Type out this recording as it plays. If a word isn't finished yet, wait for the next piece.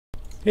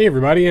Hey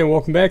everybody, and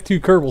welcome back to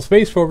Kerbal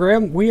Space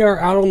Program. We are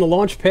out on the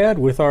launch pad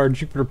with our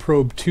Jupiter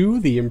Probe 2,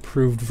 the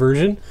improved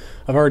version.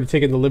 I've already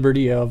taken the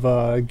liberty of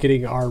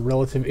getting our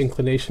relative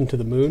inclination to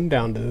the moon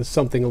down to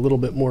something a little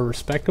bit more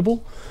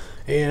respectable.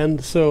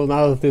 And so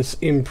now that this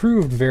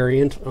improved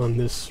variant on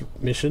this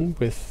mission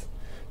with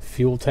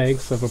fuel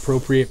tanks of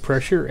appropriate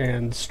pressure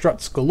and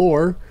struts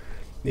galore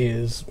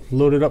is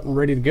loaded up and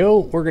ready to go,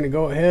 we're going to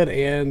go ahead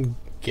and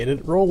get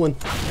it rolling.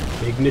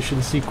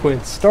 Ignition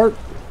sequence start.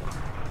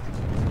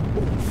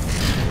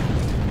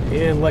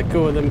 And let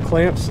go of them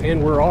clamps,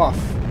 and we're off.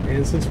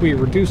 And since we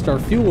reduced our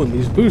fuel in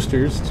these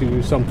boosters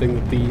to something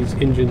that these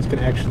engines can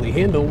actually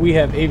handle, we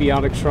have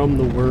avionics from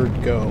the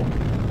word go.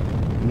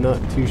 Not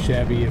too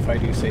shabby if I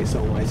do say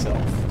so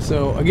myself.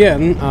 So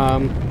again,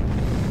 I'm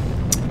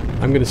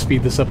going to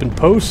speed this up in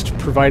post,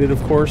 provided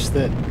of course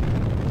that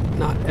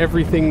not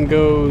everything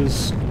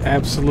goes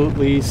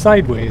absolutely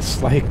sideways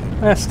like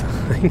last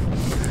time.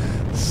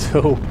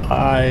 So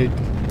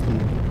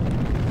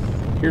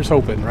here's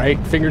hoping, right?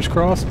 Fingers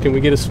crossed. Can we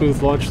get a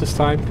smooth launch this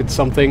time? Could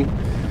something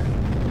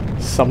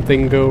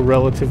go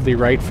relatively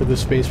right for the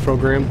space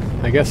program?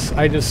 I guess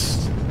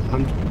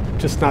I'm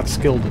just not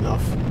skilled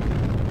enough.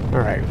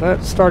 Alright,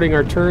 that's starting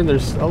our turn.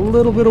 There's a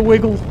little bit of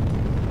wiggle,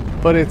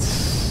 but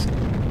it's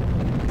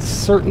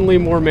certainly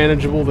more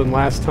manageable than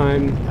last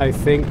time, I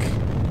think.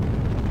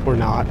 Or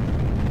not.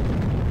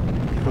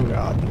 Oh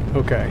god.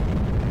 Okay.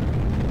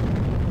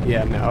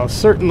 Yeah, no,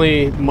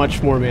 certainly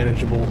much more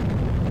manageable.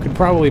 Could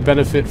probably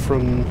benefit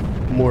from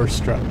more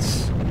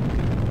struts.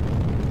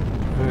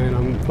 And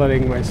I'm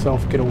letting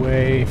myself get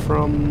away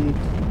from...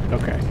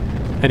 Okay.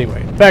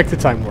 Anyway, back to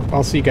time warp.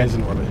 I'll see you guys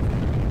in orbit.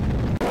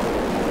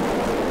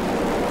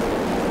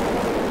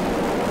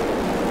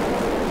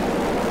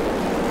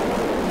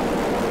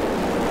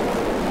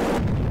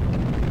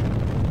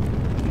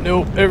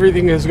 Nope,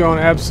 everything has gone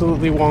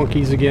absolutely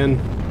wonkies again.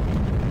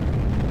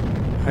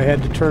 I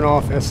had to turn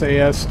off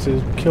SAS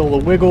to kill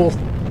the wiggle.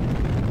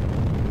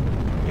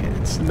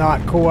 It's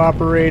not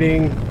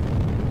cooperating.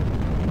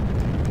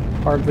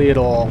 Hardly at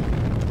all.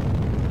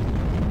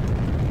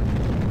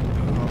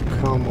 Oh,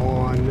 come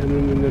on. No, no,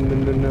 no, no, no,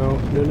 no,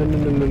 no, no, no,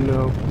 no, no,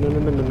 no, no, no,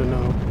 no, no,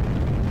 no.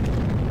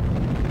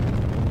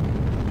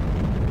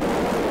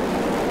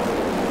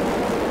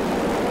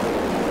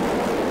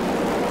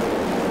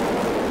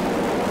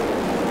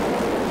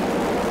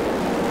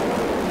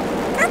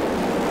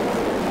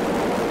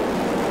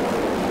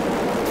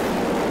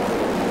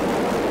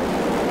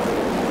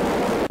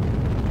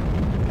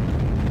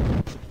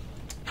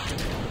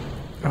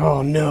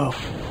 Oh no.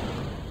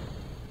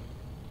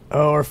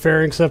 Oh, our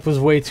fairing up was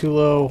way too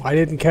low. I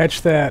didn't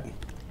catch that.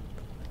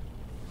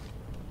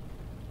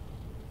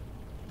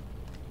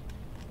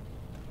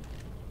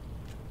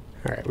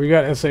 Alright, we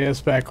got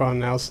SAS back on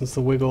now since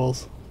the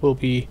wiggles will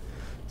be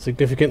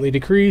significantly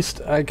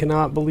decreased. I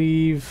cannot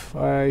believe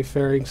I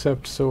fairing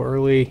sept so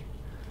early.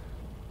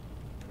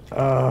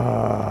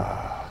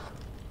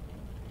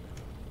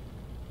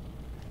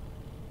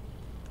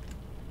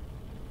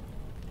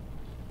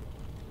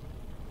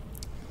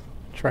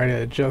 Try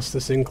to adjust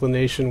this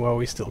inclination while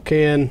we still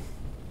can.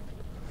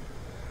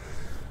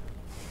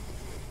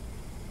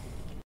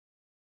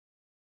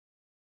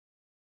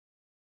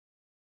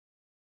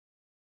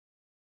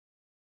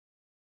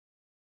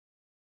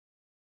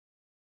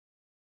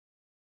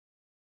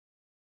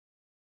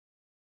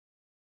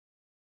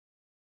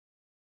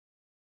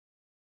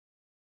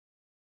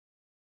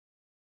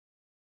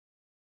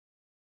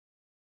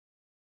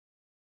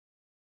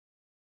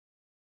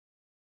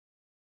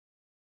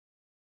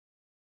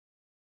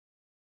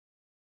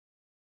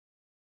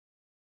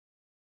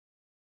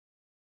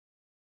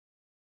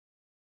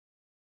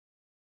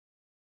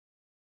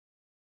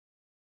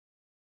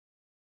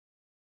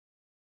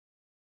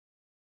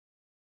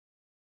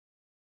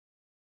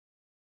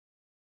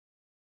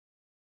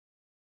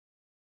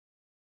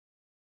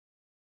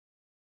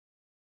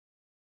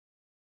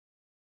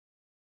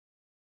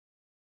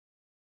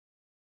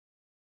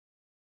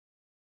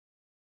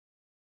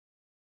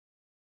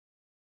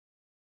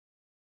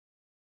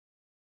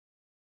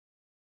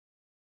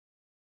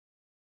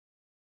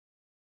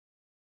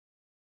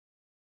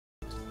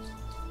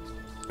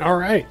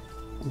 Alright,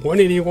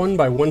 181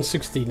 by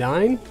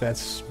 169,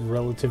 that's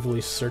relatively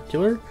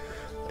circular.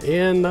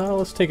 And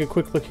let's take a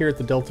quick look here at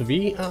the Delta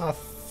V.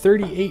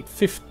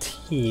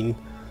 3815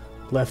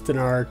 left in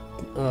our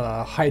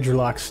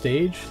hydrolock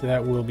stage.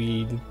 That will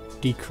be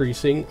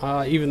decreasing.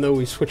 Even though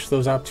we switched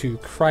those out to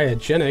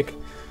cryogenic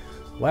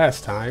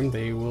last time,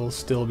 they will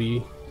still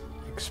be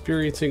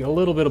experiencing a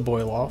little bit of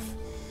boil off.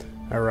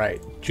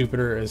 Alright,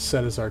 Jupiter is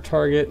set as our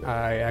target.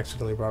 I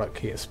accidentally brought up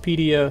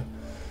KSpedia.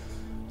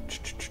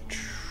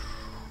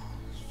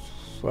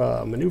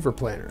 Maneuver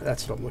planner,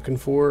 that's what I'm looking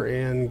for,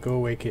 and go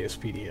away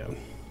KSpedia.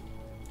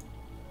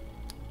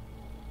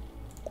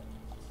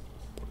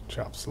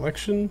 Job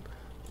selection,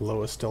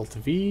 lowest delta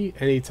V,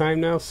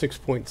 anytime now,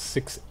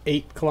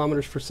 6.68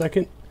 kilometers per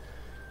second.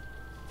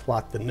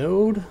 Plot the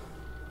node.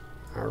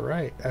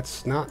 Alright,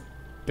 that's not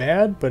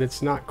bad, but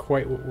it's not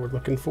quite what we're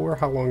looking for.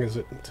 How long is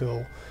it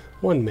until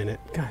 1 minute?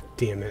 God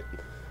damn it.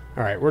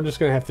 Alright, we're just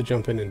going to have to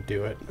jump in and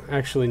do it.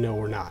 Actually, no,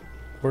 we're not.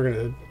 We're going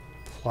to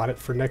plot it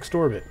for next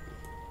orbit.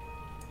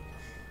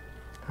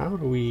 How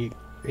do we...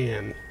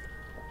 Man,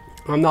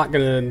 I'm not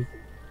going to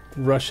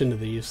rush into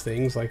these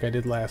things like I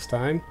did last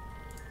time.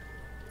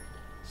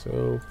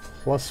 So,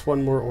 plus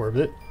one more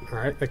orbit.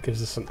 Alright, that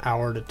gives us an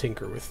hour to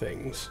tinker with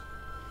things.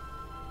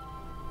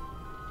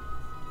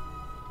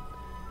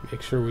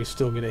 Make sure we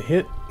still get a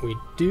hit. We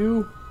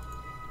do.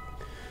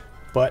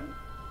 But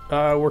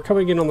we're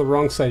coming in on the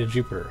wrong side of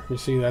Jupiter. You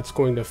see, that's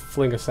going to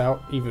fling us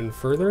out even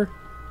further.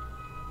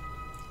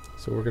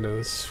 So we're going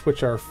to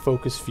switch our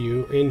focus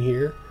view in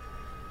here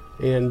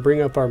and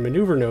bring up our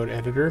maneuver node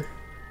editor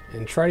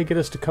and try to get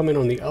us to come in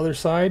on the other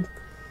side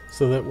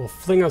so that will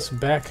fling us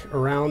back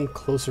around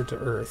closer to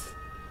Earth.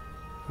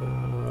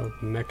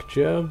 Mech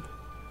Jeb.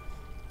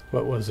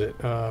 What was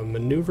it?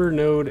 Maneuver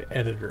node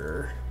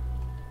editor.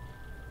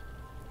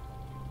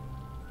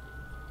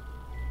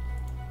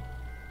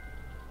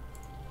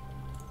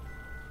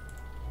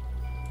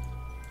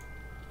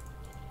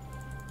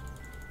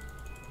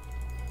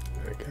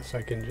 I guess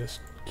I can just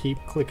keep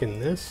clicking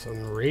this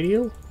on the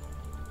radio.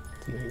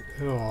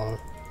 Oh,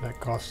 that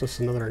cost us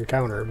another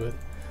encounter, but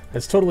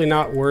it's totally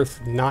not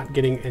worth not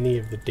getting any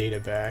of the data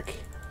back.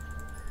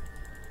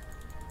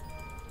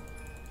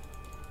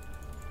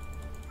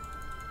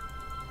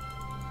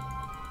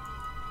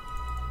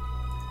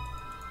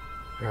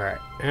 Alright,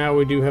 now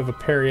we do have a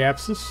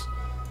periapsis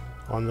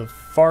on the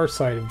far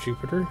side of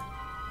Jupiter.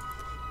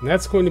 And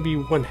that's going to be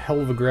one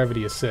hell of a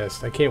gravity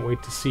assist. I can't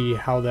wait to see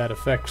how that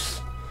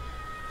affects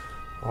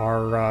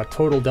our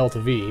total delta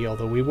V,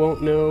 although we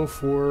won't know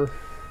for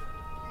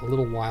a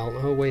little while.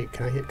 Oh wait,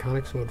 can I hit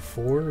Conics mode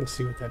 4 and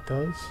see what that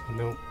does?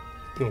 Nope.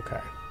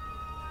 Okay.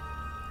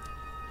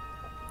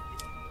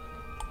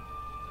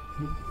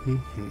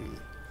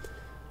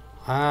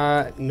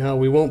 No,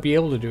 we won't be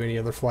able to do any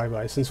other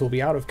flybys. Since we'll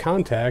be out of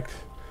contact,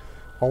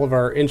 all of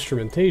our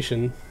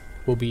instrumentation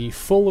will be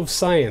full of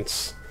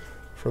science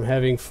from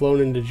having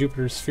flown into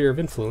Jupiter's sphere of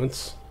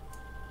influence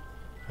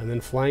and then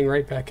flying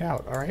right back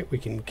out. Alright, we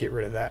can get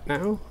rid of that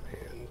now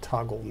and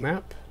toggle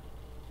map.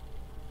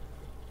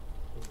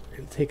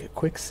 And take a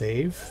quick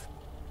save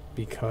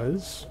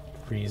because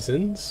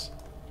reasons.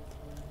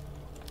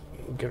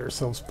 We'll get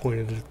ourselves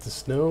pointed at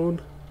this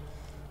node.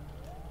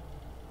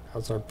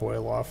 How's our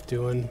boil off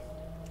doing?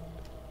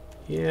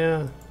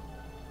 Yeah,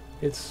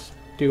 it's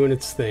doing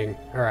its thing.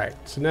 Alright,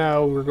 so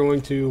now we're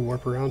going to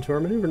warp around to our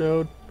maneuver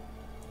node.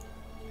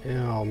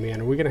 Oh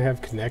man, are we going to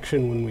have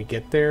connection when we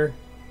get there?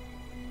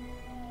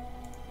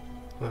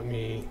 Let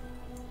me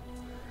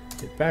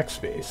hit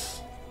backspace.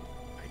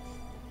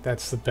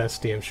 That's the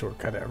best damn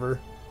shortcut ever.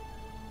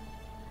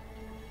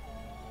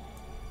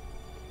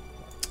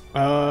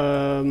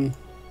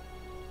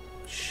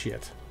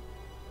 Shit.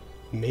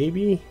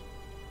 Maybe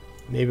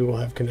we'll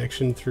have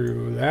connection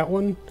through that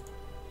one.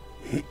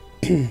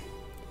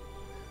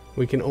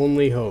 We can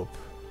only hope.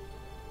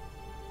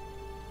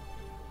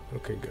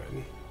 Okay,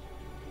 good.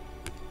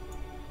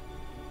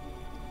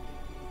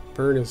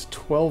 Burn is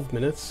 12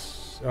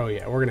 minutes. Oh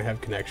yeah, we're gonna have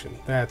connection.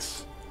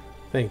 That's...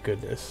 thank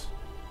goodness.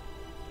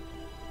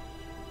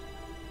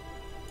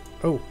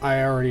 Oh,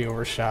 I already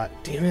overshot.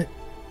 Damn it.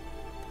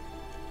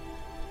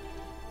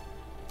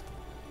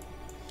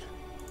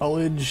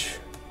 Ullage.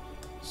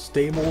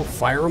 Stable.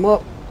 Fire them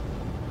up.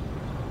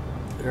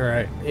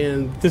 Alright,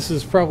 and this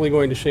is probably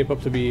going to shape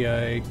up to be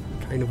a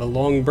kind of a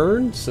long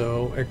burn,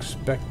 so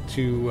expect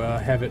to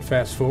have it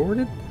fast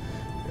forwarded.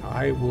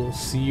 I will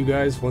see you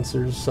guys once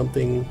there's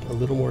something a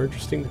little more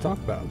interesting to talk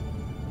about.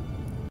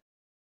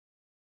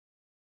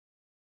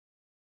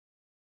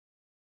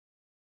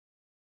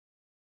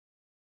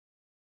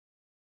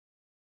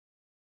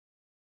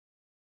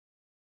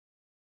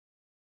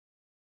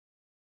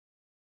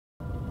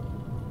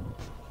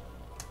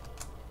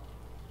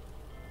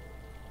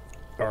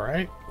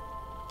 Alright,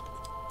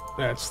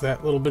 that's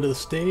that little bit of the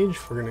stage.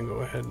 We're going to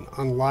go ahead and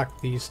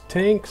unlock these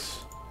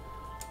tanks.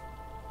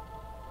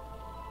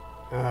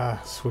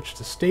 Switch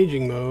to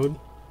staging mode.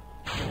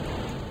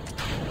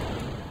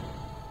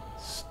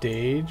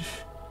 Stage.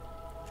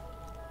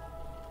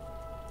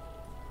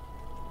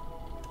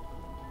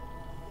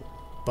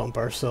 Bump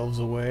ourselves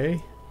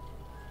away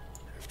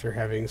after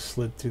having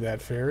slid through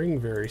that fairing.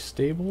 Very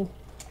stable.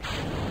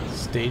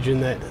 Stage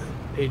in that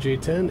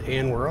AJ-10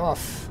 and we're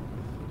off.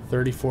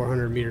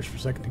 3,400 meters per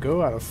second to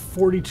go out of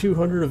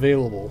 4,200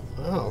 available.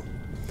 Oh.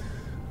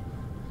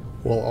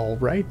 Well,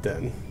 alright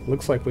then.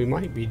 Looks like we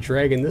might be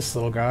dragging this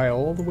little guy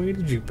all the way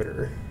to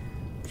Jupiter.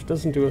 Which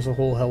doesn't do us a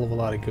whole hell of a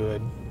lot of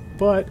good.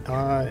 But,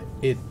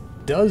 it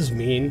does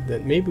mean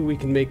that maybe we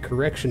can make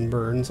correction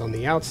burns on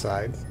the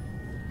outside.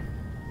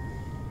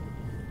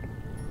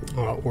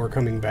 Or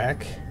coming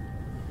back.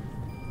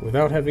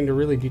 Without having to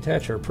really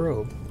detach our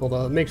probe.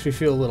 Although it makes me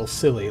feel a little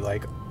silly,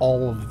 like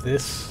all of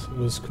this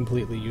was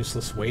completely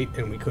useless weight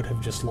and we could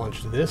have just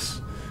launched this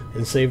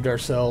and saved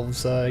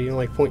ourselves, you know,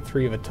 like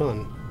 0.3 of a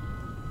ton.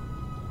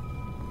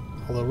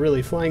 Although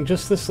really, flying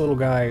just this little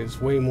guy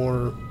is way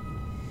more,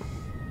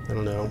 I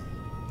don't know,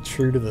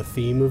 true to the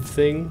theme of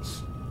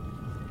things.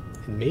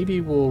 And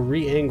maybe we'll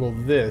re-angle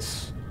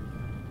this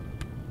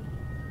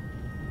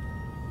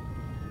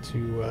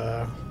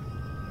to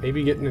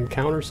maybe get an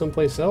encounter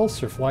someplace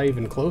else or fly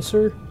even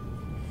closer.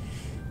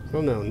 I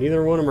don't know.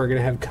 Neither one of them are going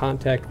to have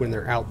contact when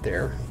they're out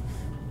there.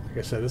 Like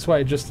I said, that's why I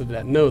adjusted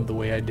that node the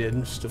way I did,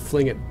 just to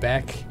fling it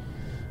back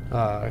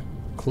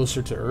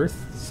closer to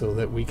Earth so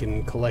that we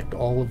can collect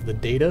all of the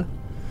data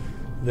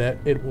that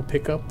it will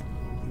pick up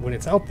when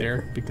it's out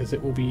there, because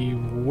it will be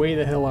way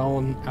the hell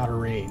out of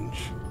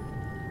range.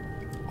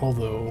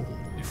 Although,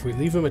 if we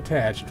leave them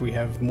attached, we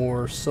have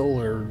more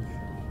solar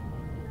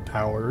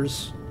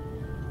powers.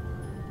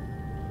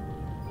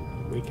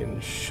 We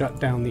can shut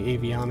down the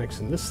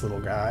avionics in this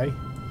little guy.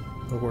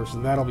 Of course,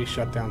 that'll be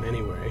shut down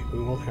anyway.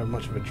 We won't have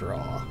much of a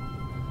draw.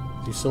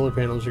 These solar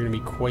panels are going to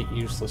be quite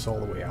useless all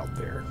the way out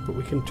there. But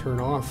we can turn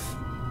off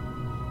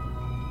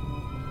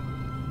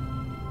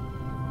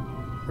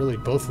really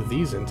both of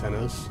these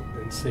antennas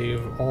and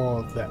save all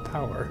of that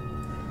power.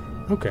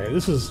 Okay,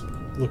 this is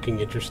looking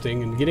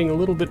interesting and getting a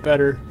little bit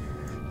better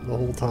the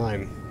whole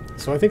time.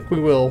 So I think we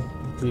will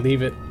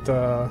leave it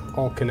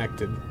all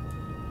connected.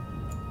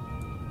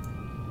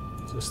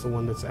 Is this the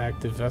one that's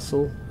active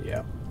vessel?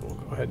 Yeah, we'll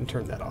go ahead and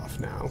turn that off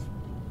now.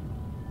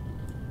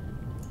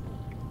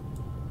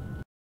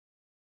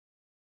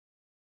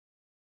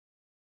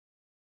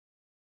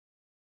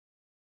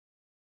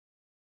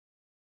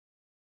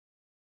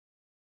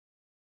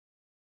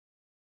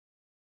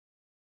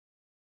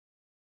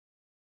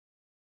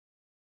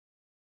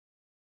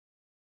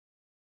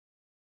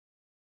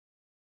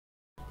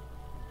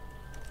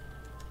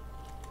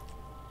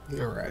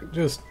 Alright,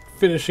 just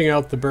finishing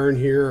out the burn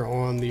here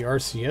on the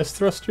RCS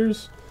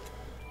thrusters.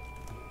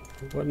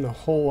 There wasn't a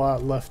whole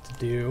lot left to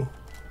do,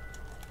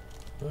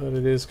 but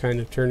it is kind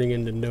of turning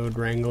into node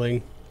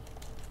wrangling.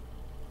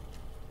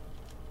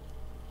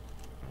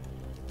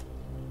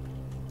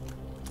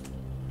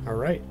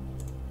 Alright,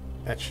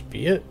 that should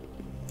be it.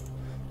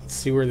 Let's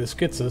see where this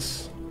gets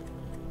us.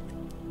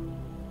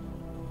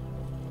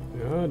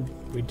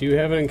 We do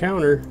have an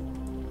encounter.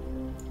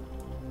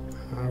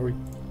 Are we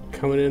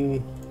coming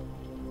in?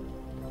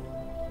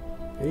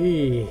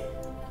 Hey.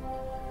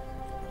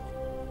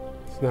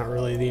 It's not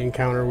really the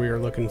encounter we are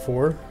looking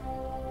for.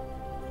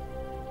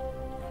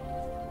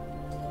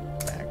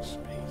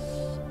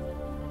 Backspace.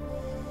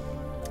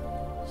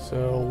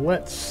 So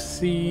let's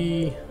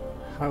see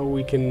how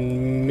we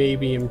can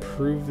maybe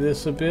improve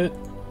this a bit.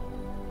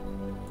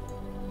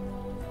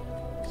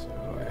 So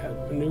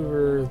add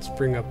maneuver, let's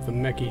bring up the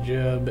Mech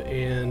Jeb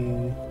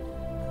and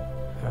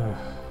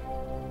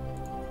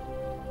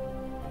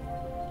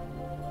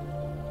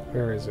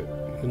where is it?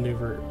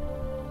 Maneuver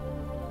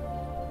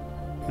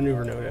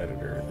node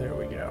editor. There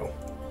we go.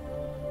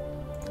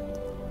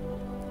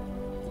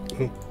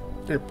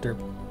 Derp derp.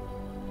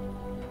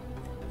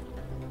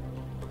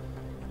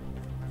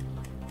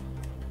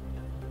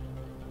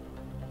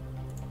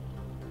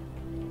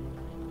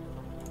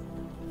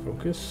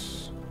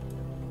 Focus.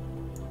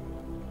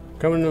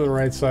 Coming to the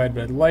right side,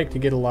 but I'd like to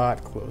get a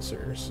lot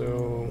closer.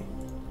 So,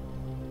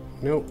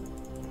 nope.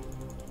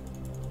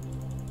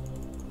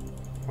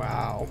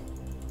 Wow.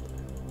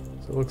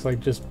 So it looks like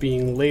just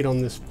being late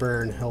on this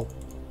burn helped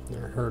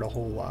or hurt a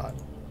whole lot.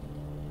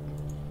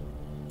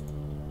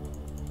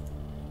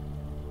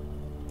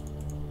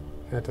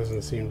 That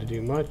doesn't seem to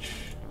do much.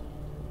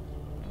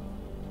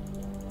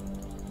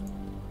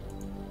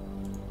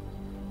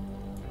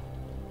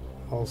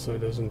 Also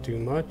doesn't do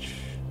much.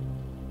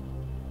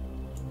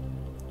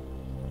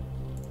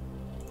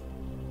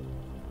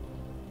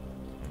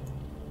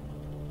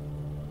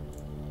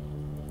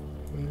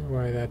 Wonder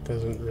why that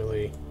doesn't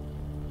really.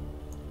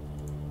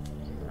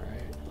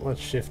 Let's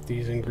shift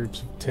these in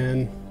groups of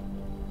 10.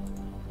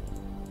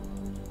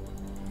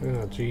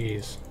 Oh,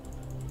 geez.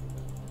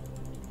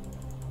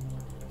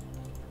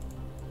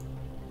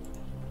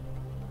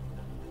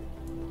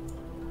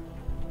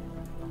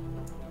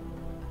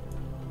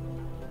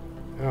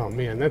 Oh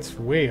man, that's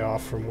way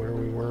off from where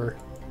we were.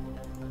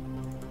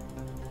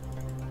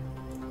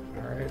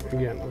 Alright,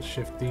 again, let's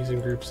shift these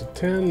in groups of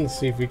 10 and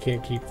see if we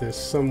can't keep this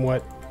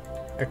somewhat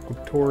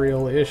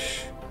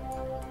equatorial-ish.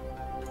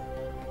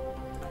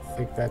 I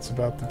think that's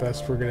about the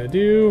best we're gonna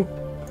do.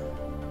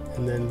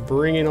 And then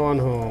bring it on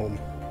home.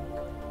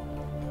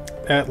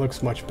 That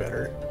looks much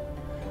better.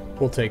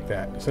 We'll take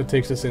that. So it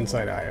takes us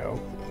inside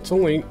IO. It's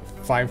only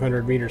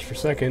 500 meters per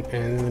second,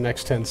 and in the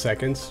next 10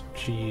 seconds,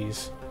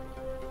 jeez.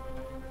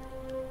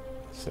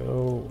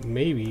 So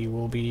maybe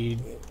we'll be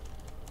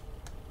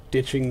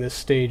ditching this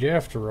stage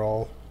after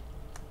all.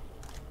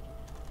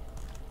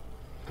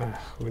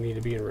 We need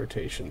to be in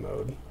rotation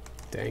mode.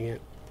 Dang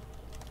it.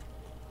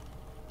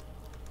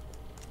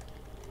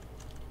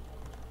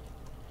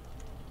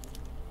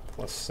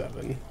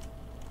 +7.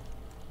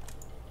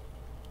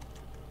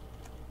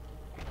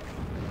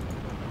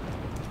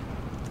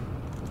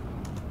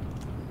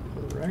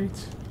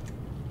 Alright.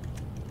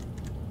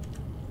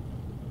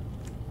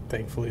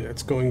 Thankfully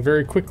that's going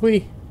very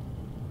quickly.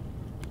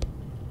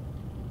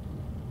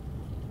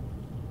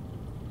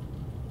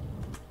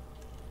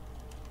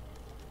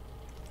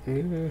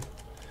 A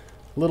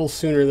little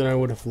sooner than I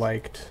would have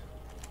liked.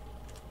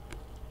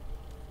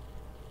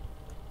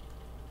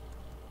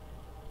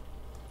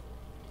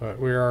 But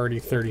we're already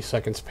 30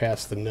 seconds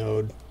past the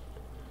node.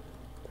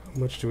 How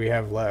much do we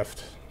have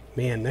left?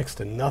 Man, next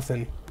to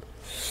nothing.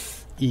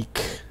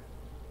 Eek.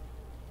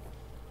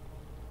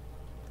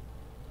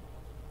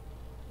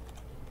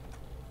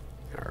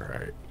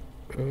 Alright.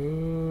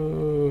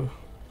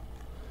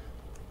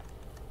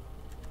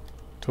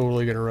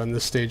 Totally gonna run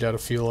this stage out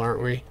of fuel,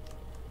 aren't we?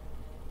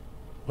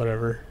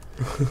 Whatever.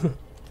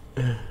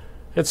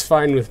 That's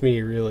fine with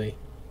me, really.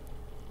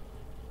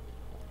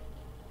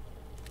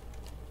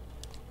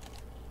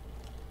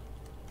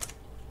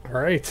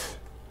 Alright.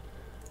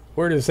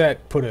 Where does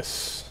that put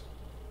us?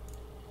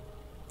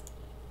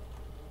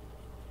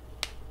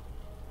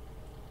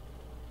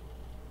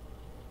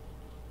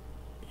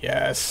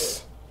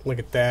 Yes. Look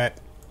at that.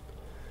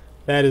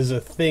 That is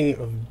a thing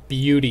of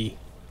beauty.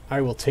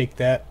 I will take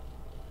that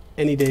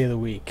any day of the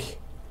week.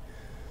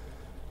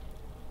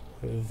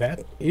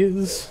 That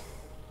is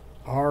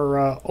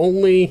our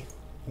only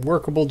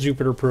workable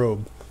Jupiter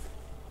probe.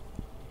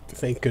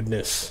 Thank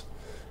goodness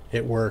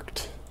it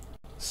worked.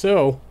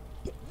 So,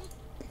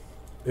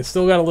 it's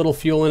still got a little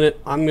fuel in it.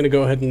 I'm going to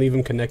go ahead and leave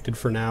them connected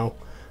for now.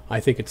 I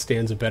think it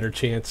stands a better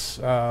chance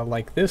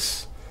like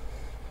this,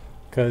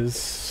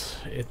 because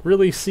it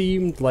really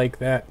seemed like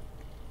that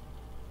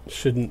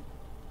should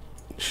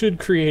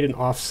create an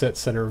offset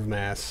center of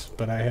mass,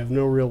 but I have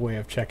no real way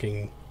of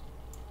checking,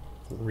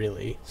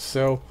 really.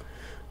 So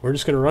we're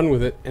just going to run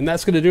with it, and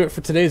that's going to do it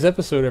for today's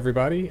episode,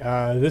 everybody.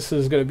 This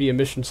is going to be a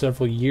mission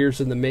several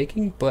years in the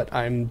making, but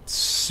I'm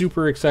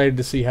super excited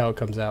to see how it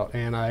comes out,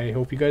 and I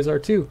hope you guys are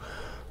too.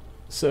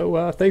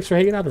 So thanks for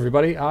hanging out,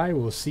 everybody. I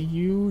will see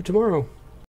you tomorrow.